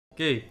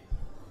Okay.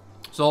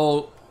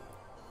 So,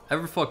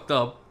 ever fucked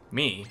up?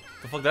 Me?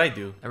 The fuck did I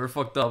do? Ever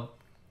fucked up?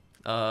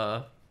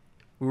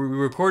 We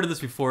recorded this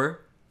before.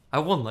 I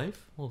have one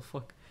life? Oh,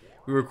 fuck.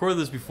 We recorded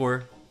this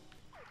before,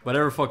 but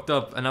ever fucked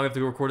up, and now we have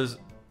to record this.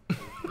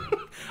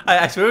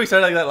 I swear we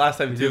started like that last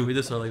time too. We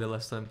did start like that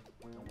last time.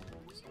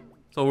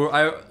 So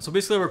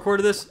basically I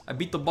recorded this. I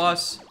beat the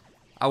boss.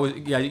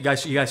 You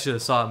guys should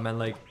have saw it, man.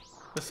 Like,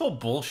 that's so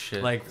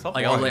bullshit. I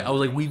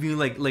was weaving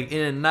like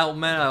in and out,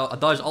 man. I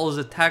dodged all his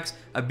attacks.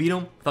 I beat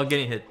him without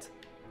getting hit.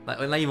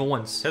 Not even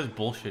once. That's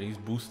bullshit. He's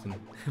boosting.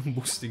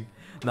 Boosting.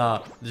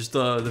 Nah, just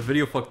the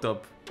video fucked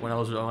up when I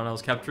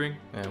was capturing.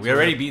 Yeah, we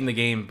already beaten the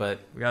game, but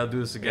we gotta do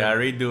this again. Yeah,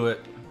 redo it.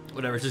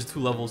 Whatever. It's just 2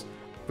 levels.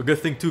 But good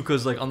thing too,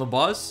 cause like on the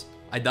boss,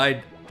 I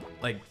died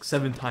like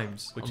 7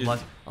 times. Which on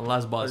the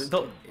last boss.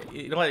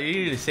 You know what? You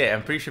need to say it.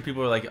 I'm pretty sure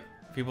people are like,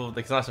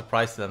 it's not a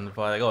surprise to them. They're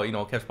probably like, oh, you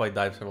know, Kev's probably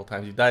died several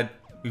times.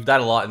 We've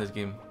died a lot in this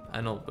game. I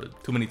know,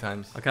 but too many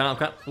times. I'm kind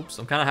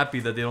of happy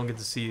that they don't get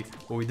to see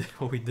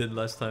what we did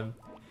last time.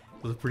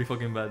 It was pretty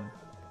fucking bad.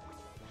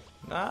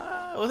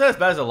 Nah, it wasn't as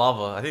bad as the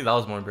lava. I think that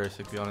was more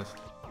embarrassing, to be honest.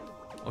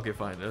 Okay,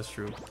 fine, that's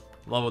true.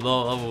 Lava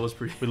was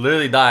pretty. We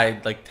literally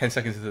died like 10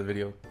 seconds into the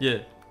video.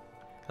 Yeah,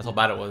 that's how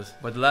bad it was.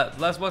 But the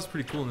last boss is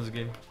pretty cool in this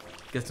game.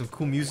 Get some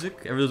cool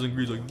music. Everyone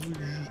agrees like.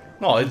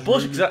 No, it's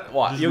bullshit.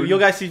 You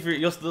guys see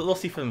they'll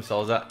see for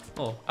themselves that.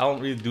 Oh, I don't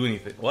really do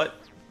anything. What?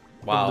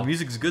 Wow. Oh, the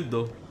music's good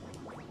though.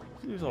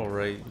 It's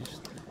alright.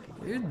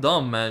 You're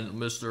dumb, man,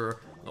 Mister.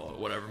 Oh,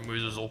 whatever.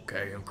 Music's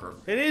okay, I'm Kirby.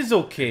 It is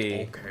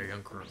okay. Okay,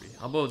 I'm Kirby.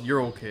 How about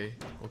you're okay?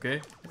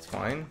 Okay. It's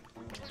fine.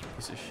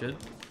 Piece of shit.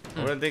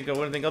 I wouldn't think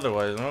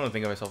otherwise. I don't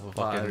think of myself a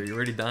fucking. Are you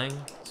already dying?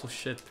 So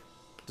shit.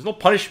 There's no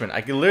punishment.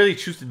 I can literally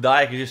choose to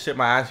die. I can just sit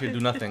my ass here and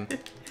do nothing.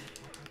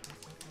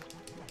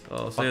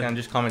 Oh, so fucking, I'm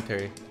just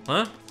commentary.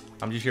 Huh?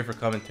 I'm just here for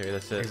commentary.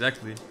 That's it.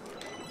 Exactly.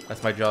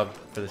 That's my job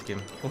for this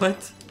game.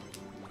 What?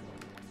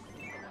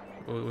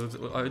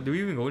 Do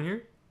we even go in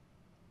here?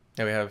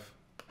 Yeah, we have.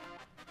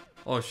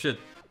 Oh shit.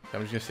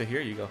 I'm just gonna sit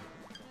here. You go.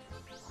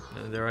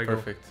 And there I go.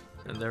 Perfect.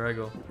 And there I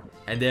go.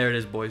 And there it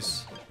is,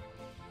 boys.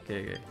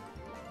 Okay.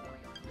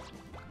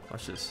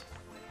 Watch this.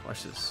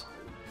 Watch this.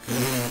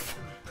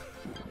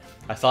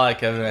 I saw it,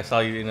 Kevin. I saw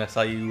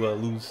you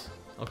lose.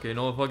 Okay,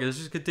 no, fuck it. Let's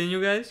just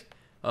continue, guys.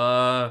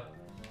 I'm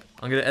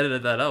gonna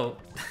edit that out.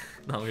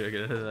 No, I'm gonna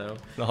edit that out.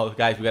 No,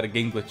 guys, we got a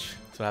game glitch.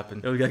 That's what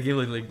happened. Yeah, we got a game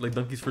like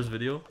Donkey's first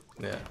video.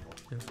 Yeah.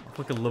 I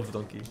fucking love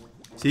Donkey.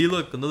 See,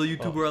 look, another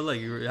YouTuber I like.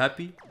 You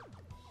happy?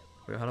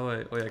 Wait, how do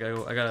I? Oh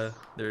yeah, I gotta.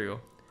 There you go.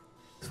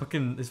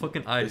 His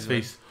fucking eyes. His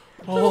face.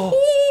 Oh.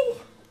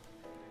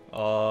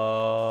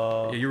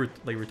 Yeah, you're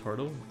like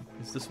retardo.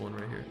 It's this one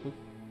right here. Oop.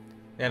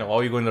 Yeah, no. Why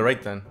are you going to the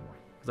right then?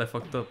 Cause I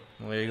fucked up.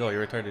 Well, there you go.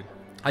 You're retarded.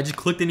 I just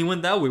clicked and he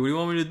went that way. What do you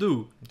want me to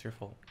do? It's your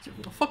fault.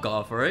 Fuck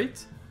off,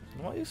 alright?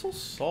 Why are you so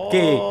soft?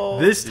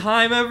 Okay, this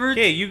time ever.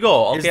 Okay, you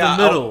go. Okay, it's the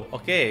middle.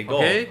 Okay, go.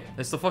 Okay,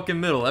 it's the fucking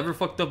middle. Ever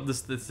fucked up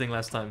this thing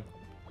last time?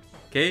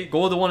 Okay,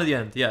 go with the one at the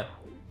end. Yeah.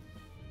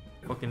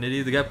 Fucking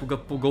idiot. The guy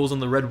who goes on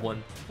the red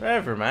one.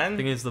 Whatever, man. I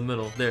think it's the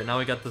middle. There. Now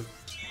we got the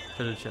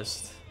treasure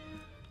chest.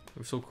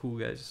 We're so cool,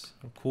 guys.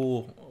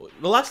 Cool.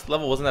 The last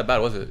level wasn't that bad,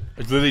 was it?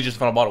 It's literally just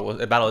final battle,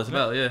 isn't it?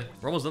 Well, yeah.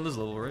 We're almost done this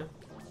level, right?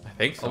 I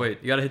think so. Oh wait,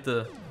 you gotta hit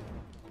the.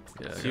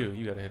 Yeah, it's you.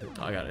 You gotta hit it.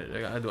 Oh, I got it.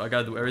 I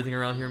gotta do everything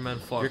around here, man.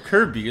 Fuck. You're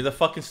Kirby. You're the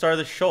fucking star of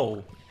the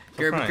show.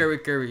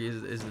 Kirby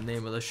is the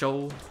name of the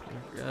show.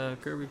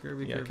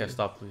 Kirby. Yeah, okay,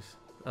 stop, please.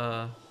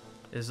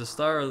 Is the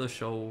star of the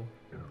show.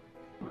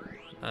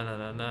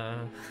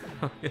 Nah.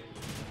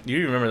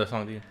 You remember the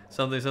song, do you?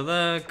 Something.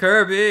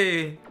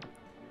 Kirby.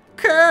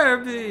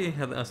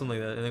 Something like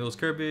that. And it goes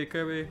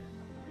Kirby.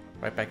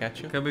 Right back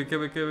at you. Kirby.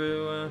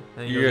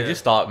 You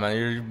just stop, man.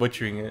 You're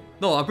butchering it.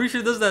 No, I'm pretty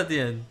sure it does that at the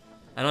end.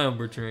 I know I'm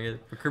butchering it.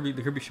 But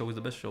the Kirby show is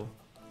the best show.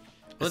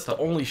 It's the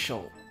only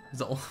show. It's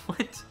the only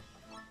what?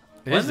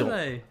 It is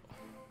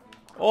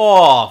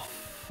Oh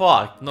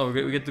fuck! No,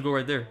 we get to go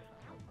right there.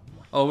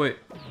 Oh wait.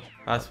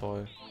 That's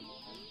why.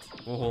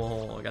 Whoa,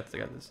 hold on. I got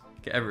this.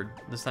 Okay, Everett.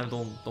 This time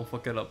don't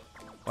fuck it up.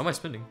 Why am I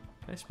spinning?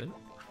 Can I spin?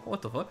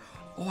 What the fuck?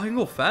 Oh, I can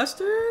go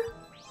faster?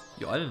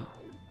 Yo, I didn't.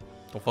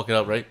 Don't fuck it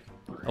up, right?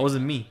 That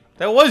wasn't me.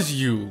 That was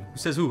you. Who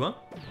says who, huh?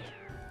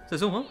 Says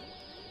who, huh?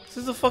 This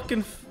is a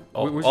fucking.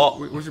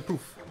 Where's your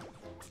proof?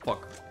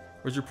 Fuck.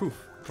 Where's your proof?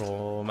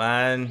 Bro,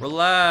 man.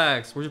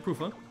 Relax. Where's your proof,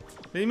 huh?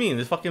 What do you mean?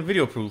 There's fucking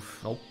video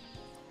proof. Nope.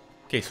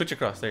 Okay, switch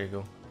across. There you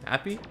go.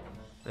 Happy?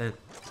 Look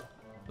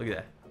at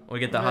that. Oh, we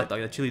get that hot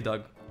dog, that chili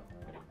dog.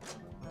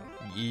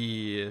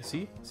 Yeah.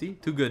 See?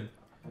 Too good.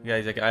 Yeah,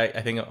 he's like,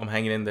 I think I'm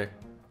hanging in there.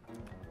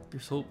 You're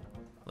so,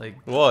 like.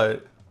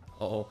 What?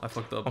 Uh-oh, I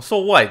fucked up. I'm so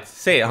what?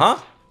 Say it, huh?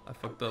 I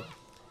fucked up.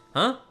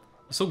 Huh?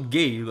 You're so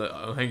gay. You're like,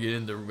 I'm hanging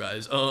in there,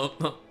 guys.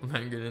 I'm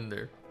hanging in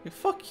there. Hey,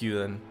 fuck you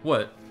then.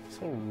 What?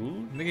 So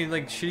rude. Making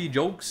like shitty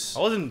jokes. I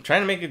wasn't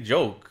trying to make a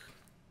joke.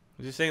 I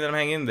was just saying that I'm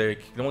hanging in there.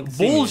 No one can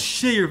see me.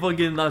 Bullshit! You're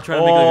fucking not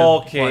trying to make like a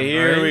okay, fun,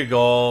 here right? we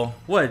go.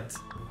 What?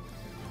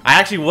 I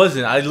actually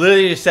wasn't. I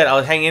literally just said I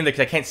was hanging in there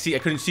because I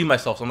couldn't see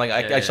myself. So I'm like,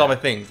 I saw my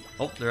thing.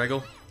 Oh, there I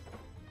go.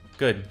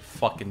 Good.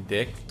 Fucking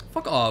dick.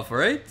 Fuck off,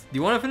 alright? Do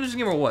you want to finish this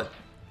game or what?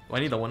 Oh, I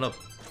need that one up.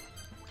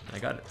 I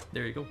got it.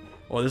 There you go.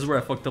 Oh, this is where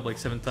I fucked up like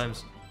 7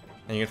 times.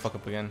 And you're gonna fuck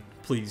up again.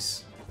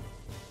 Please.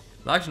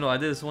 No, actually, no, I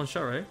did this one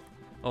shot, right?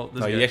 Oh, this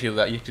No, guy. you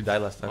actually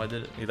died last time. Oh, I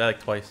did it. You died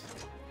like twice.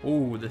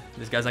 Ooh,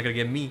 this guy's not gonna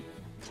get me.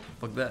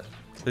 Fuck that.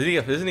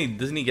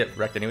 Doesn't he get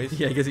wrecked anyways?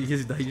 Yeah, I guess he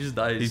just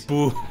dies. He's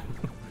boo.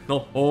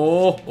 No.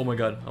 Oh my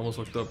god. I almost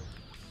fucked up.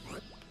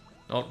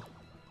 Oh.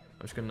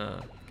 I'm just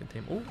gonna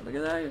contain. Oh, look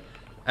at that.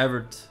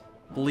 Everett.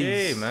 Please.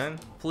 Hey, man.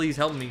 Please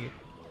help me.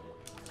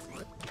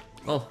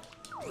 Oh.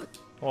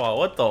 Wow,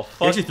 what the He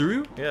fuck? actually threw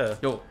you? Yeah.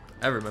 Yo,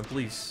 Everett, man,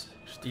 please.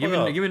 Shut You the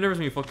fuck up. give me nervous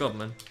when you fuck up,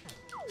 man.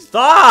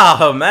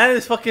 Stop, man.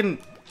 This fucking...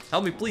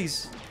 Help me,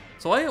 please.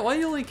 So why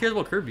you only cares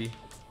about Kirby?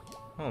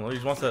 I don't know. He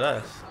just wants that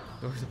ass.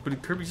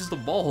 But Kirby's just a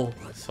ball.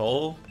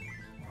 So?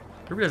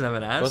 Kirby doesn't have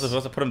an You're ass.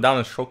 supposed to put him down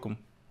and stroke him.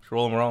 Just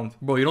roll him around.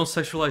 Bro, you don't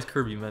sexualize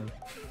Kirby, man.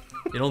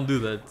 You don't do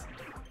that.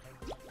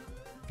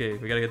 Okay,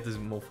 we gotta get this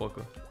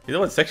motherfucker. You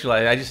don't want to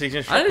sexualize. I just said he's gonna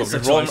I stroke him. didn't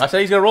Just roll him. sexualize. I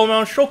said he's gonna roll him around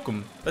and stroke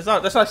him. That's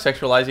not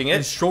sexualizing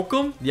And it. stroke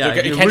him? Yeah,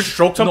 You can't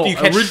stroke something. You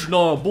can't.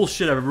 No,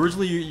 bullshit.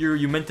 Originally,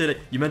 you meant it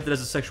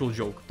as a sexual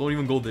joke. Don't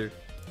even go there.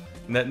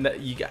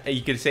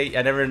 You could say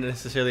I never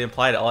necessarily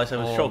implied it. All I said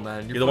was Oh, stroke.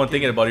 man, You're the one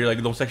thinking about it. You're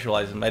like, don't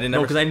sexualize him. I didn't.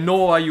 No, because I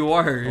know why you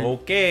are.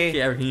 Okay.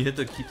 Okay, Eric, can you hit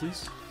the key,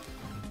 please?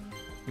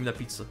 Give me that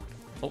pizza.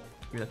 Oh,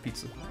 give me that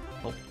pizza.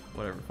 Oh,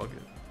 whatever. Fuck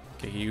it.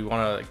 Okay, you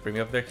wanna like bring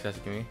me up there? Cause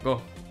that's me.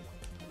 Go.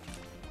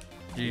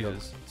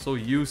 Jesus, so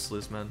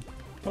useless, man.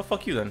 Well,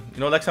 fuck you then. You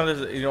know, next time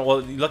there's,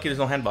 well, you're lucky there's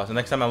no hand boss. The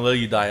next time I'm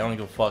you die, I don't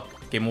give a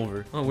fuck. Game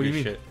over. Oh, what do you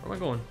mean? Shit. Where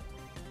am I going?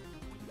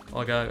 Oh,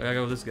 I gotta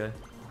go with this guy.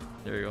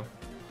 There you go.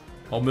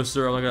 Oh,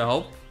 mister, am I gonna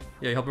help?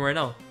 Yeah, you help me right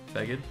now,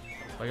 faggot.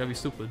 I gotta be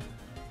stupid.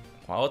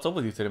 Wow, what's up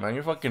with you today, man?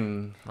 You're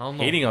fucking I don't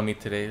know. hating on me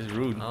today. It's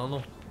rude. I don't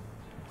know.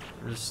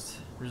 We're just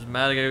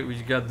mad. We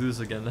just gotta do this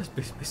again. That's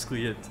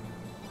basically it.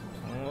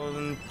 Well,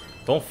 then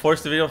don't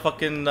force the video.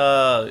 Fucking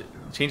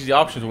change the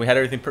options when we had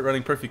everything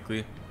running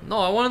perfectly. No,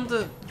 I wanted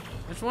to.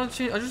 I just want to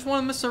change. I just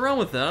want to mess around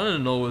with it. I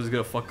didn't know it was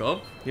gonna fuck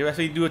up. You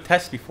actually do a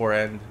test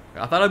beforehand.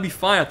 I thought I'd be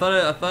fine. I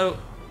thought.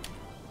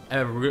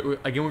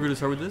 Again, we're gonna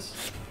start with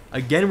this.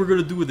 Again, we're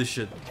gonna do with this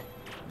shit.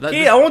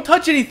 Okay, I won't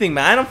touch anything,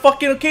 man. I'm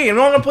fucking okay. I'm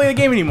not gonna play the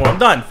game anymore. I'm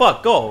done.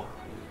 Fuck, go.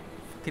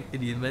 Fucking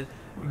idiot, man.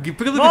 Pick up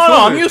the No, controller.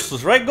 I'm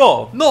useless, right?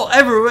 Go. No,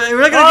 ever.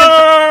 We're not No,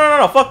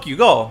 gonna no, fuck you.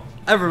 Go.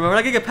 Ever, man. We're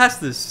not gonna get past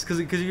this because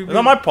you're. It's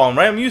not my problem,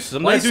 right? I'm useless.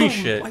 I'm not doing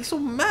shit. Why you so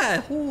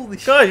mad? Holy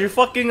shit. Cause you're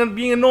fucking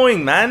being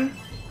annoying, man.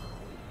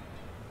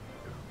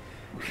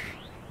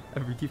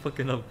 Ever, keep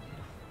fucking up.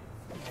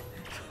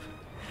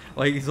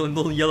 Like,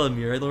 don't yell at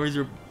me, right? Don't raise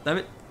your. Damn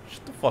it.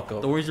 Shut the fuck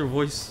up. Don't raise your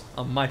voice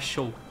on my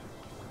show.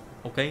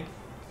 Okay?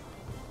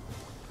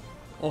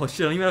 Oh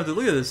shit, I don't even have to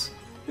look at this.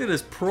 Look at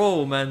this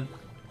pro, man.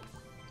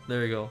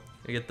 There we go.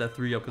 I get that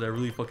 3 up because I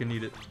really fucking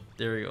need it.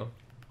 There we go.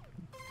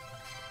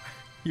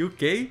 You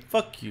okay?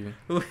 Fuck you.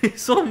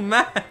 He's so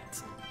mad.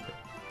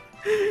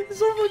 He's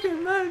so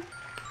fucking mad.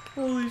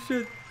 Holy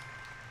shit.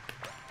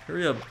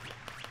 Hurry up.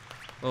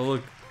 Oh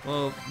look.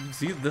 Well,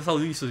 see, that's how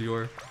useless you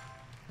are.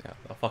 Yeah,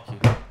 fuck you.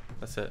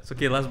 That's it. It's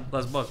okay, last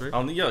boss,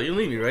 right? Yo, you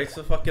leave me, right?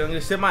 So fucking, I'm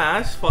gonna sit my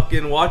ass,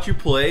 fucking watch you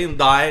play and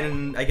die,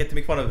 and I get to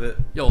make fun of it.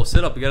 Yo,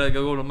 sit up. You gotta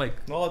go to the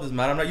mic. No, it doesn't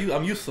matter.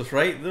 I'm useless,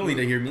 right? They don't need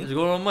to hear me. Just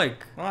go to the mic.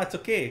 No, it's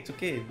okay. It's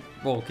okay.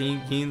 Bro,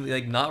 can you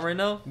like not right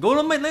now? Go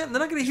to the mic. They're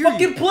not gonna hear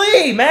Fucking you.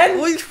 play, man.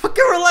 Well, you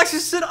fucking relax.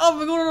 Just sit up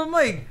and go to the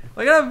mic.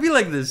 Why gotta be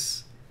like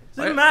this?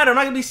 Doesn't matter. I'm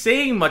not gonna be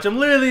saying much.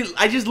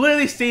 I just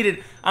literally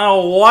stated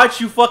I'll watch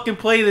you fucking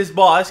play this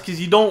boss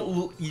because you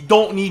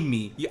don't need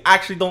me. You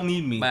actually don't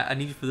need me. I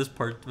need you for this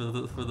part for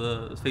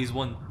the phase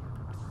 1.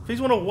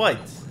 Phase 1 of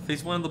what?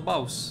 Phase 1 of the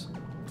boss.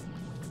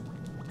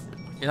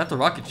 You're not the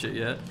rocket shit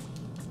yet.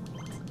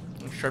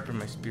 I'm sharpen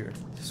my spear.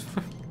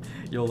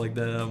 Yo, like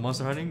the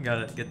monster hunting,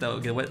 gotta get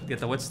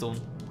that whetstone.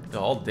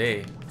 All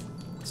day.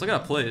 Still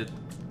gotta play it.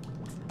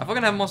 I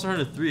fucking have Monster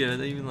Hunter 3. I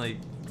didn't even like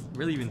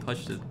really even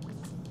touched it.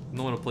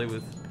 No one to play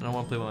with. I don't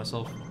want to play by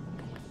myself.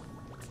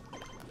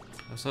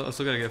 I still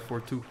gotta get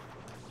 4-2.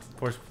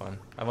 Force fun.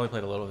 I've only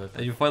played a little bit.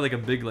 Did you fight like a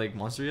big like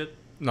monster yet?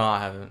 No, I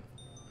haven't.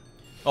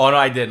 Oh no,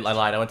 I did. I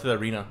lied. I went to the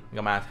arena. I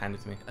got my ass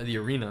handed to me. At the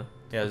arena.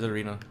 Yeah, there's an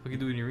arena. What can you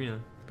do in the arena?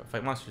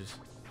 Fight monsters.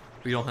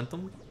 But you don't hunt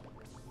them?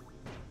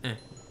 Eh.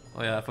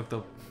 Oh yeah, I fucked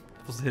up.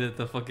 Supposed to hit it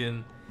the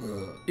fucking.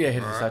 Yeah,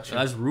 hit the statue.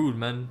 That's rude,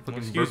 man.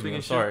 Fucking Excuse burping me. I'm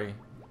and shit. sorry.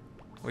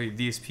 Wait,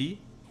 DSP?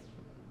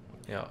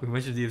 Yeah, We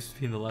mentioned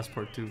DSP in the last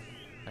part too.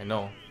 I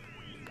know.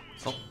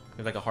 Oh.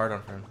 It's like a hard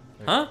on for him.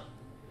 Huh?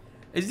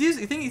 Is this?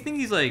 You think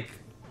he's like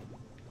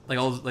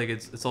all like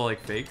it's all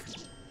like fake?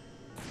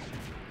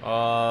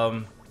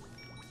 I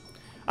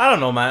don't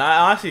know, man. I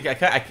honestly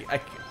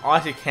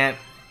can't.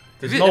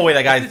 There's If no it- way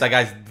if that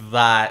guy's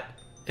that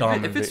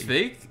dumb. If it's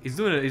fake, he's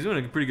doing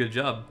a pretty good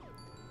job.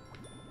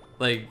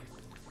 Like,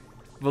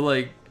 but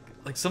like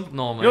some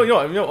no man. You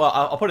know. Well,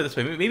 I'll put it this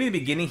way. Maybe in the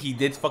beginning he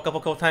did fuck up a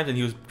couple times, and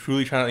he was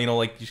truly trying to,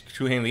 like, just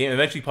truly handle the game.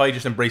 Eventually, he probably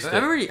just embraced it.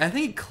 I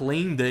think he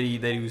claimed that he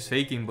was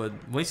faking, but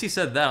once he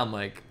said that, I'm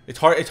like, It's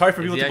hard for is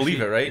people he to believe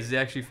it, actually- right? Is he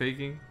actually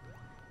faking?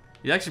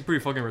 He's actually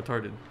pretty fucking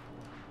retarded.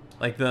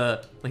 Like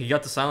he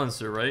got the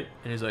silencer, right?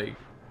 And he's like,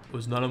 "Oh,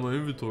 it's not on my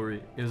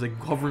inventory." He was like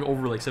hovering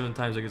over like 7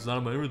 times, like, "It's not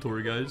on my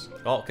inventory, guys."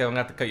 Oh, okay, I'm gonna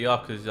have to cut you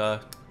off because I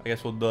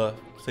guess we'll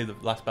save the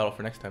last battle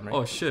for next time, right?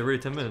 Oh shit, already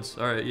 10 minutes.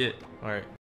 Alright, yeah. Alright.